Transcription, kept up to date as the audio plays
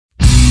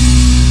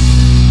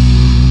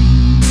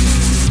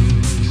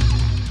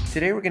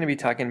Today we're going to be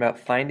talking about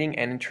finding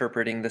and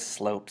interpreting the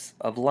slopes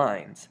of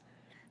lines.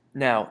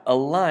 Now, a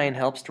line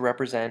helps to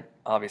represent,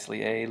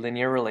 obviously, a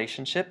linear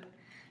relationship.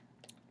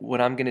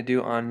 What I'm going to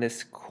do on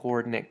this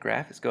coordinate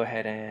graph is go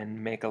ahead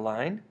and make a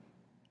line.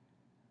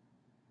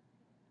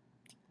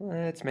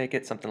 Let's make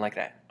it something like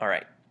that. All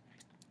right.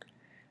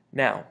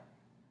 Now,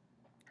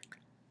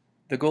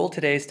 the goal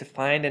today is to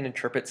find and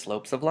interpret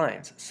slopes of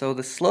lines. So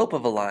the slope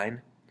of a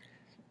line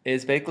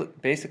is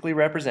basically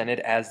represented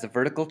as the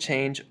vertical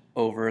change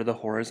over the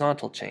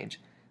horizontal change.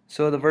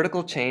 So the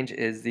vertical change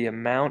is the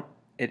amount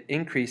it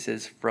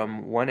increases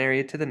from one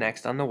area to the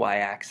next on the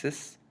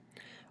y-axis.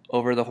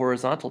 Over the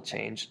horizontal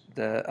change,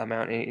 the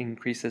amount it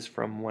increases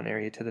from one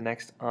area to the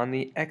next on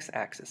the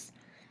x-axis.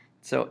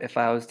 So if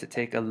I was to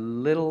take a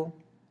little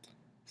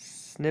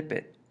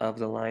snippet of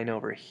the line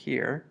over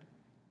here,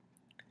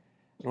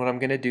 what I'm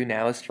going to do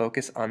now is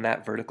focus on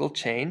that vertical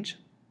change.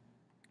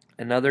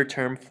 Another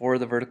term for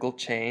the vertical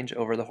change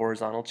over the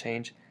horizontal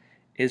change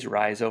is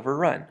rise over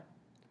run.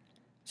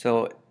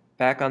 So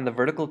back on the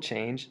vertical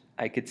change,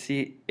 I could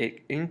see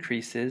it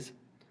increases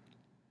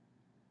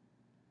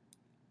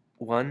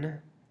 1,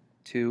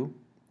 2,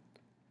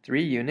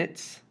 3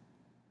 units.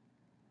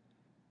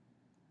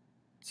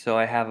 So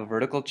I have a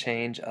vertical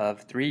change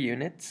of 3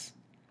 units,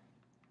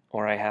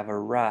 or I have a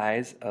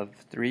rise of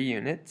 3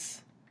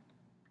 units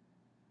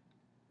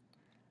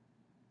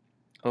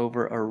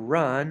over a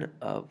run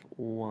of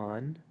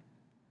 1,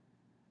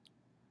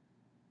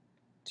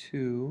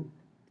 2,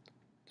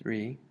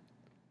 3,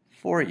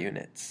 4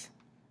 units.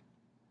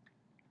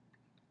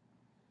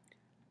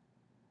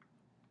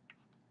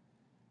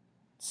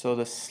 So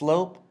the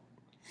slope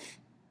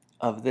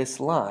of this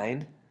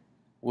line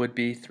would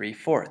be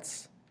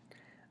 3/4.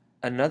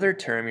 Another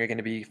term you're going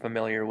to be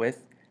familiar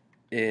with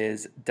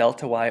is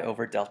delta y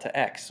over delta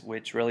x,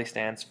 which really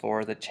stands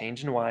for the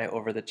change in y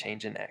over the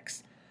change in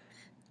x.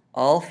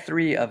 All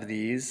three of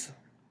these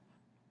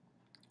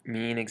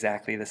mean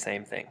exactly the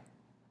same thing.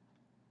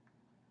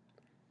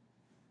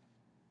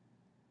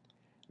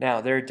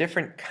 Now, there are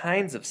different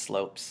kinds of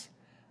slopes.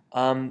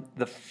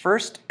 The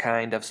first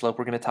kind of slope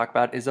we're going to talk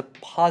about is a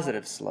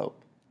positive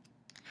slope.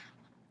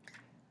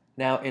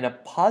 Now, in a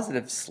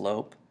positive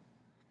slope,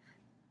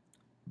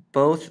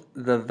 both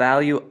the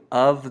value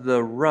of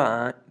the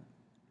run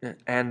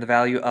and the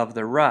value of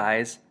the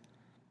rise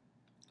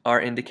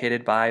are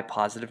indicated by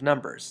positive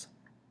numbers.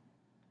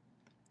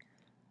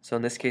 So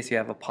in this case, you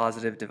have a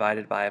positive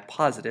divided by a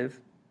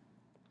positive,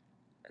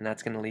 and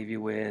that's going to leave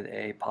you with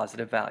a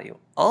positive value.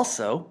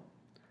 Also,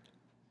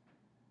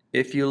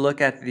 if you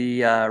look at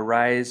the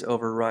rise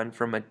over run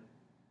from a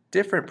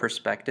different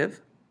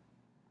perspective,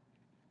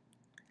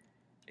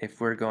 if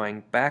we're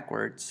going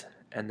backwards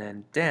and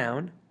then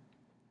down,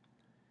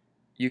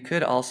 you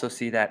could also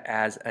see that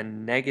as a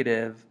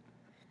negative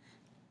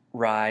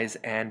rise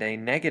and a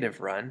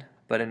negative run,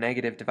 but a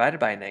negative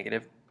divided by a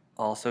negative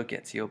also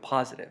gets you a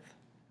positive.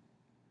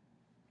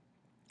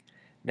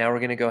 Now we're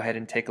going to go ahead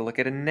and take a look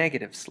at a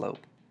negative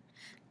slope.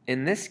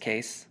 In this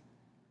case,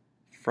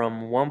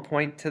 from one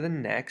point to the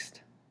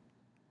next,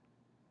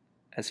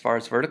 as far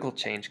as vertical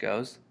change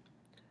goes,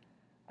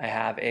 I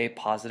have a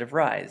positive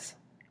rise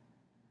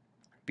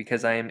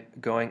because I am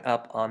going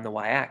up on the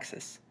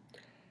y-axis.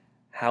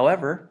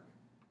 However,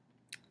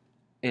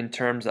 in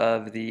terms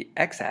of the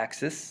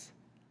x-axis,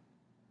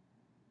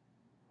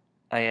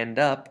 I end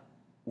up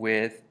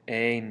with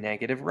a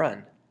negative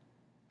run.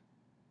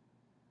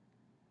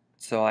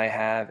 So I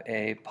have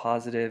a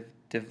positive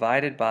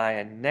divided by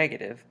a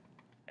negative,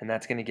 and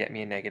that's going to get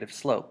me a negative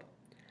slope.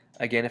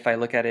 Again, if I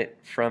look at it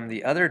from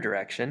the other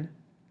direction,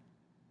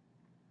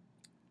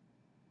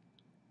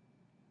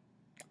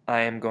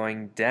 I am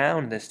going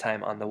down this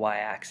time on the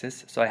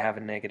y-axis, so I have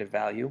a negative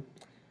value.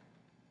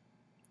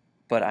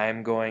 But I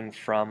am going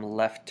from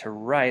left to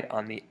right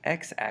on the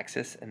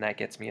x-axis, and that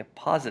gets me a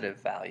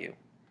positive value.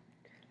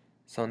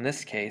 So in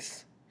this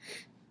case,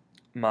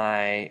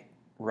 my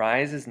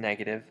rise is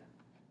negative,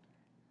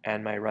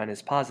 and my run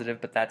is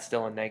positive, but that's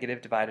still a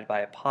negative divided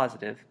by a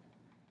positive,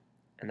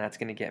 and that's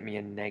going to get me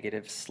a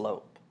negative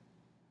slope.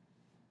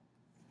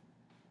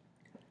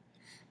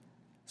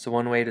 So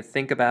one way to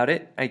think about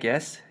it, I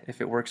guess, if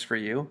it works for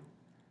you,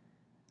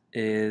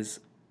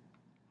 is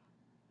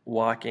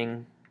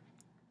walking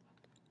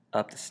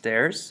up the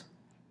stairs.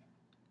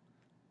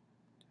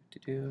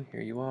 Here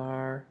you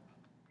are,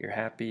 you're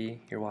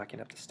happy, you're walking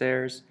up the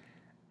stairs,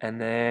 and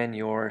then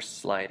you're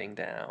sliding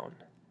down.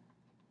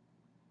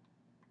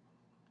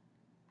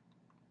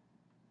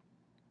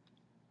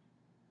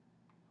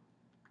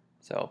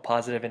 So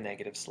positive and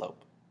negative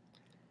slope.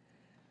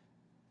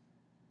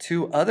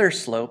 Two other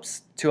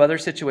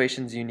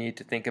situations you need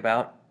to think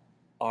about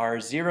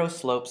are zero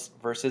slopes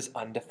versus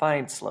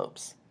undefined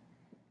slopes.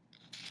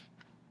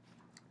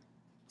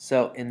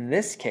 So in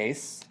this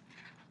case,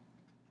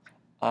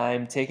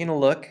 I'm taking a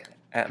look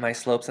at my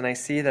slopes and I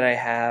see that I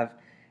have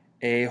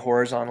a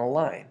horizontal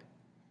line.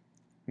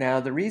 Now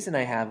the reason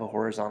I have a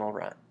horizontal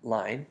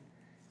line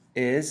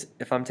is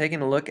if I'm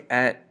taking a look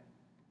at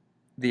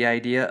the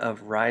idea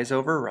of rise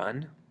over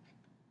run,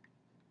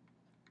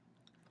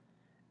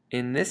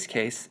 in this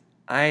case,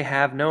 I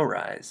have no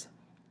rise.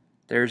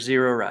 There's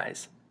zero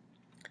rise.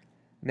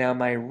 Now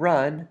my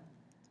run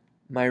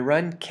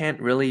can't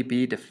really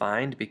be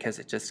defined because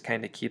it just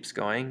kind of keeps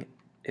going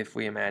if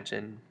we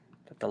imagine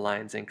that the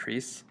lines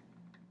increase.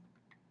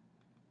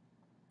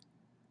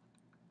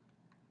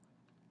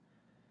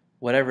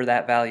 Whatever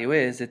that value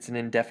is, it's an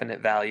indefinite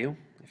value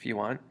if you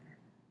want.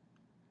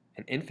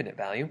 An infinite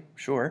value,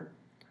 sure.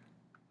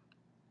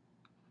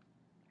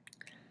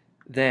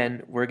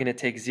 Then we're going to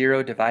take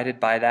 0 divided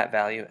by that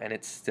value, and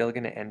it's still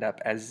going to end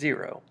up as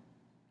 0.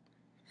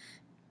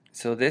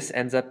 So this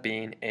ends up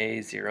being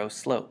a 0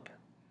 slope.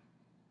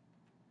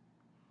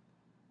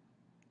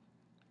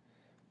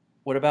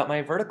 What about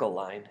my vertical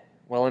line?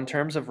 Well, in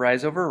terms of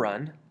rise over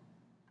run,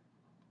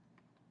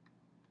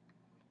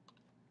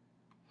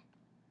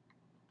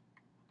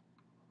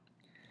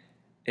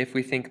 if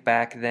we think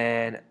back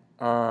then,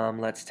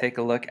 let's take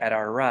a look at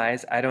our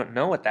rise. I don't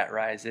know what that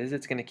rise is.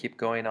 It's going to keep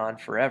going on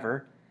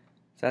forever.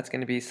 So that's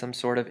going to be some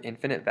sort of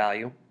infinite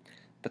value.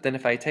 But then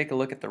if I take a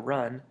look at the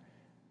run,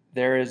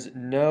 there is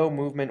no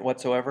movement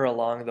whatsoever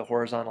along the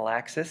horizontal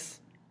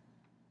axis.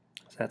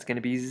 So that's going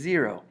to be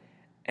 0.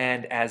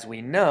 And as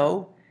we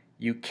know,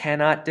 you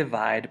cannot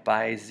divide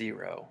by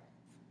 0.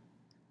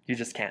 You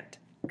just can't.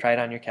 Try it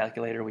on your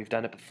calculator. We've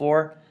done it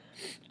before.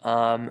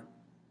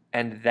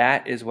 And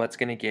that is what's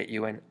going to get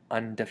you an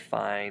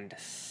undefined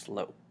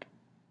slope.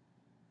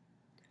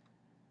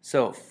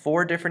 So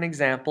 4 different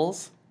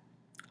examples.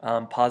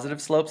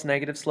 Positive slopes,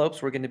 negative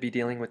slopes, we're going to be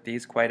dealing with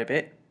these quite a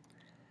bit.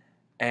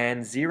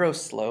 And 0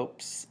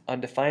 slopes,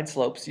 undefined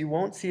slopes, you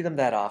won't see them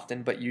that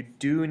often, but you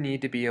do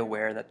need to be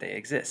aware that they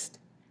exist.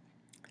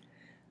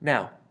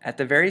 Now, at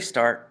the very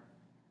start,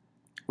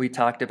 we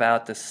talked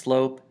about the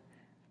slope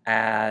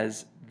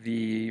as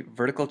the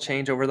vertical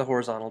change over the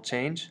horizontal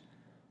change,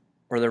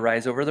 or the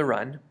rise over the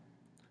run,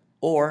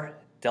 or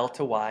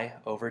delta y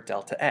over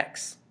delta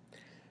x.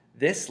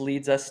 This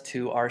leads us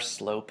to our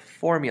slope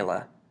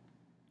formula,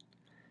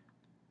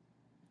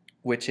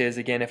 which is,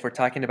 again, if we're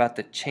talking about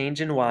the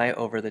change in y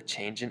over the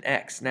change in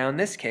x. Now, in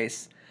this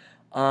case,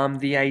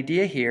 the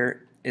idea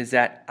here is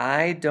that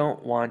I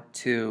don't want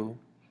to,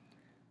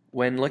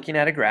 when looking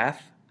at a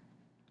graph,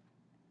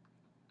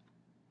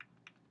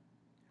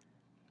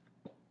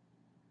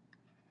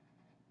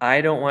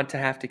 I don't want to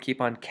have to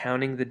keep on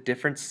counting the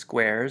different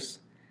squares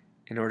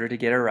in order to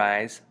get a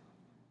rise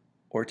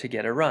or to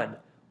get a run.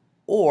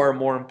 Or,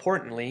 more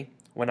importantly,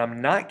 when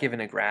I'm not given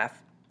a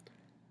graph,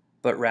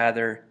 but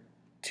rather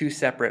 2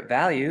 separate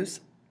values,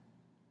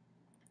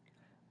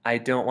 I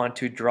don't want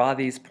to draw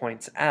these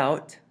points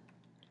out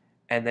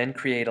and then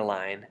create a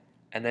line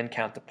and then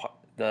count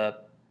the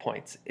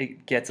points.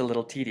 It gets a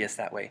little tedious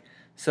that way.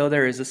 So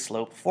there is a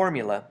slope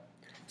formula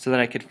so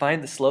that I could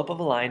find the slope of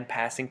a line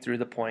passing through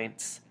the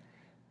points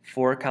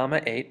 4,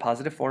 8,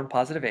 positive 4 and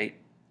positive 8,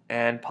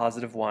 and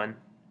positive 1,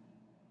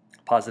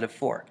 positive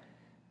 4.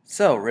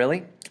 So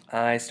really,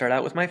 I start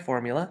out with my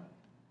formula,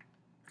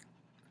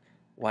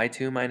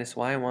 y2 minus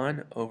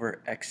y1 over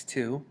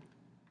x2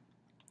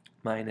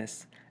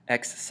 minus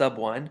x sub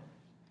 1,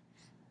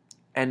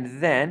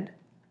 and then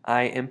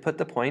I input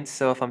the points.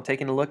 So if I'm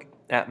taking a look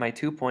at my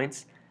 2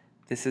 points,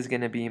 this is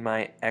going to be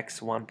my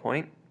x1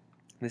 point,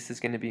 this is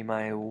going to be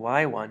my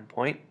y1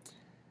 point,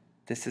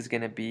 this is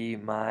going to be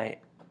my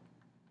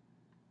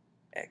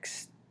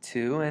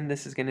x2, and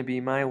this is going to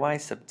be my y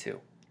sub 2.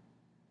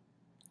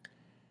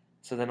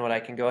 So then what I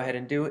can go ahead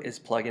and do is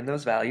plug in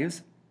those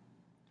values,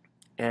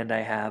 and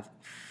I have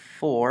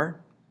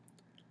 4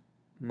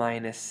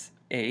 minus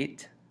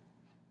 8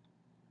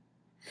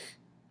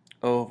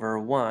 over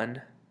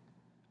 1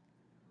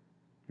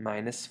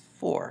 minus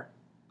 4.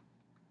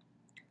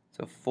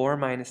 So 4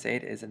 minus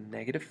 8 is a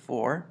negative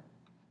 4.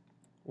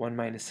 1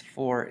 minus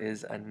 4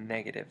 is a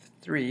negative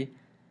 3.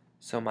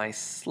 So my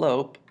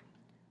slope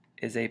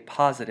is a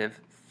positive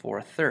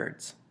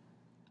 4/3.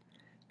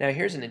 Now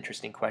here's an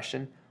interesting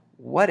question.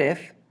 What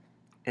if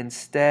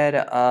instead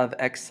of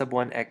x sub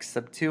 1, x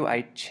sub 2,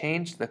 I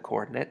changed the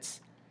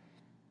coordinates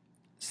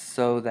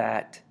so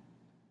that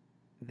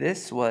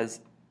this was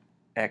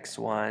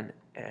x1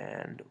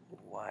 and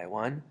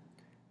y1,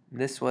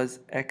 this was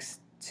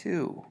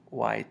x2,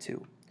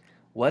 y2.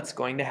 What's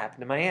going to happen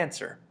to my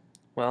answer?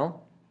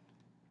 Well,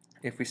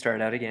 if we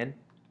start out again,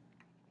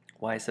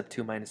 y sub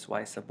 2 minus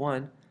y sub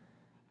 1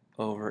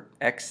 over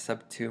x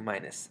sub 2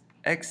 minus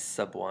x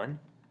sub 1,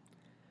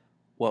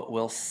 what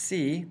we'll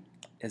see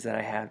is that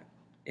I have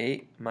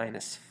 8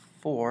 minus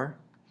 4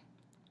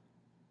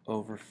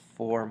 over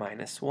 4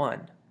 minus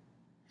 1.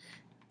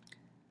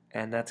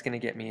 And that's going to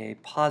get me a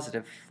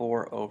positive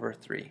 4 over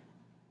 3,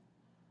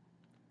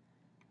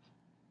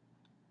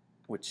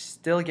 which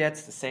still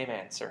gets the same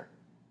answer.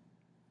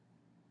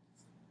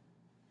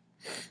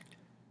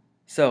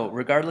 So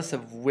regardless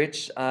of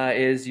which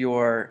is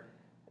your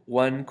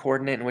 1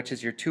 coordinate and which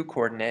is your 2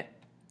 coordinate,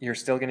 you're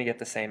still going to get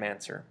the same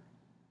answer.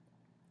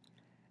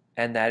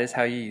 And that is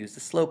how you use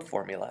the slope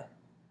formula.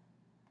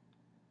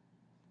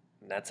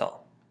 And that's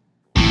all.